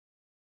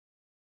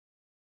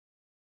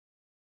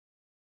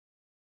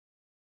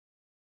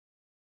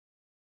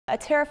A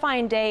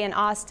terrifying day in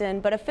Austin,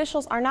 but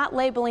officials are not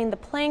labeling the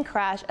plane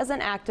crash as an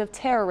act of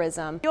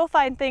terrorism. You'll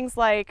find things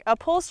like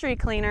upholstery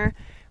cleaner,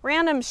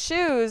 random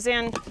shoes,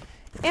 and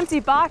empty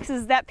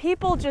boxes that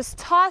people just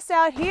toss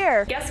out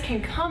here. Guests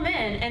can come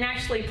in and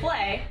actually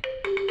play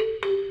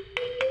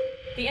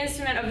the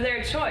instrument of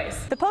their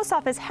choice. The post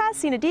office has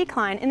seen a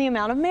decline in the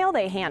amount of mail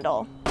they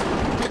handle.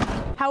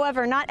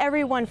 However, not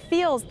everyone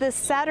feels this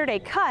Saturday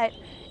cut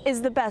is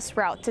the best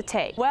route to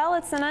take. Well,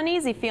 it's an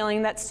uneasy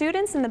feeling that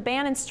students in the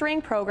band and string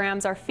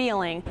programs are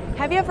feeling.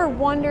 Have you ever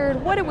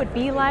wondered what it would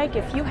be like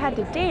if you had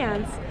to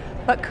dance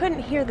but couldn't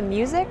hear the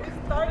music?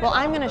 Well,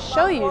 I'm going to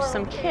show you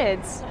some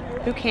kids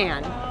who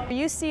can.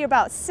 You see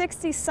about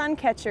 60 sun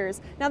catchers.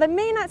 Now, that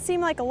may not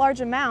seem like a large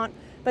amount,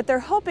 but they're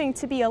hoping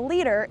to be a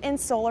leader in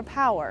solar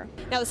power.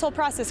 Now, this whole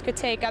process could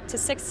take up to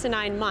 6 to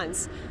 9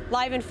 months.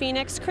 Live in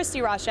Phoenix,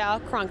 ROSHAU,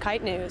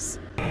 Cronkite News.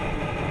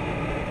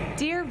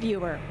 Dear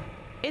viewer,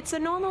 it's a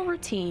normal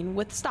routine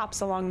with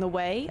stops along the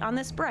way on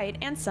this bright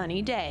and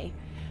sunny day.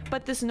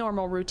 But this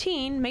normal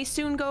routine may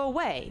soon go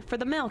away for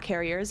the mail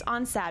carriers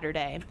on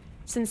Saturday.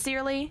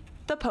 Sincerely,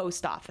 the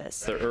Post Office.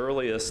 The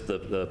earliest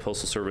the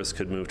Postal Service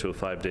could move to a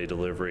 5-day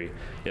delivery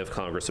if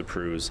Congress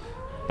approves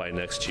by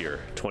next year,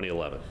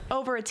 2011.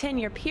 Over a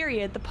 10-year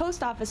period, the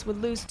Post Office would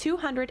lose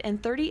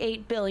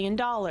 $238 billion.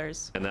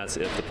 And that's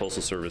if the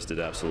Postal Service did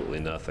absolutely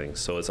nothing.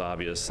 So it's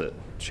obvious that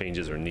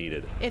changes are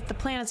needed. If the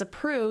plan is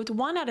approved,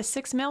 1 out of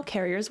 6 mail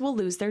carriers will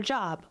lose their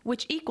job,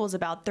 which equals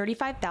about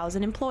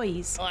 35,000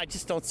 employees. I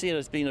just don't see it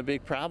as being a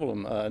big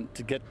problem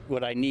to get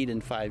what I need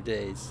in 5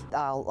 days.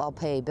 I'll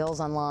pay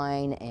bills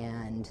online,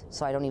 and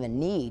so I don't even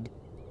need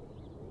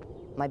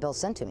my bills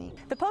sent to me.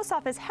 The post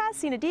office has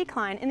seen a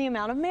decline in the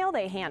amount of mail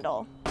they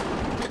handle.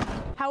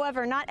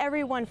 However, not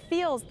everyone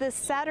feels this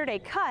Saturday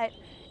cut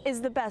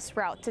is the best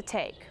route to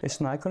take.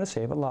 It's not going to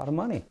save a lot of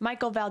money.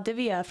 Michael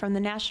Valdivia from the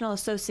National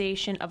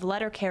Association of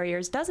Letter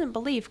Carriers doesn't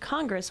believe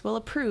Congress will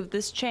approve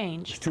this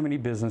change. There's too many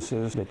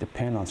businesses that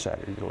depend on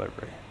Saturday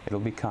delivery.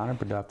 It'll be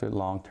counterproductive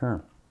long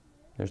term.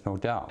 There's no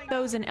doubt.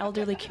 Those in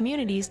elderly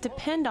communities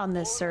depend on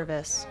this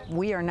service.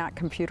 We are not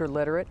computer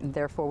literate, and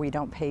therefore we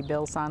don't pay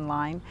bills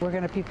online. We're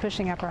going to be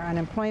pushing up our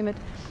unemployment,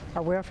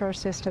 our welfare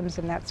systems,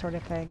 and that sort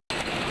of thing.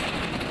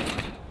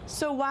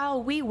 So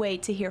while we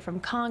wait to hear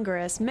from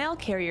Congress, mail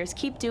carriers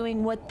keep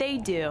doing what they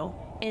do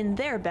in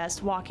their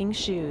best walking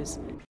shoes.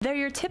 They're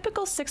your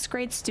typical 6th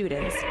grade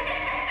students,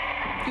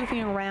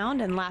 goofing around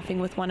and laughing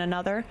with one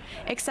another,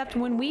 except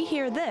when we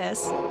hear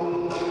this,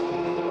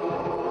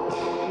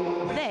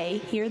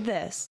 they hear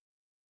this.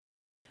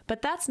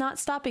 But that's not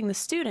stopping the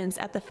students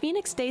at the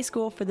Phoenix Day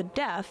School for the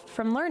Deaf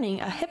from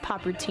learning a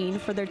hip-hop routine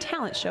for their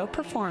talent show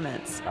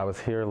performance. I was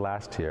here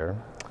last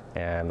year,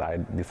 and I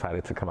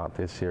decided to come out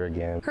this year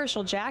again.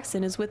 Herschel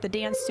Jackson is with the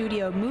dance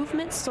studio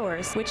Movement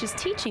Source, which is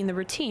teaching the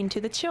routine to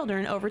the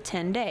children over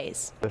 10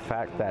 days. The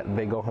fact that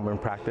they go home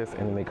and practice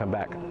and then they come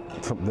back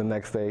the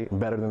next day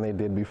better than they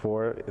did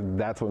before,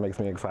 that's what makes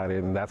me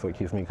excited, and that's what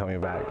keeps me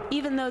coming back.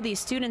 Even though these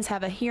students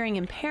have a hearing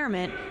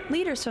impairment,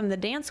 leaders from the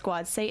dance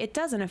squad say it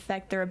doesn't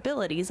affect their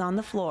abilities on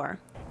the floor.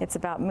 It's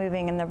about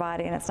moving in their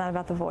body, and it's not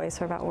about the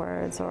voice or about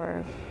words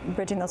or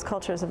bridging those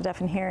cultures of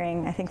deaf and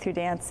hearing. I think through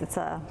dance, it's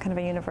a kind of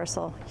a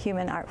universal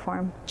human art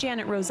form.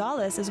 Janet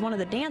Rosales is one of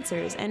the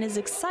dancers and is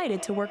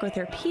excited to work with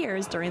her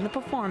peers during the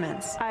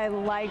performance. I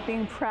like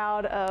being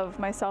proud of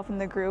myself and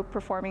the group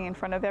performing in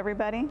front of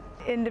everybody.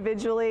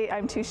 Individually,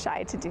 I'm too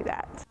shy to do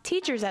that.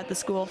 Teachers at the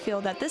school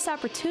feel that this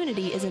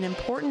opportunity is an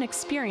important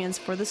experience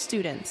for the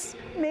students.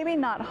 Maybe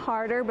not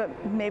harder,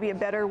 but maybe a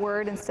better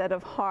word instead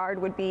of hard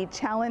would be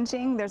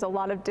challenging. There's a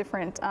lot of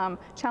different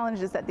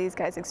challenges that these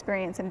guys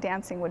experience, and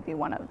dancing would be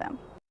one of them.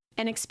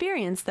 An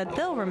experience that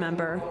they'll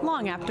remember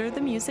long after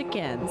the music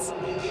ends.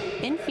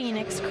 In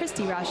Phoenix,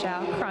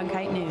 ROSHAU,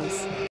 Cronkite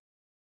News.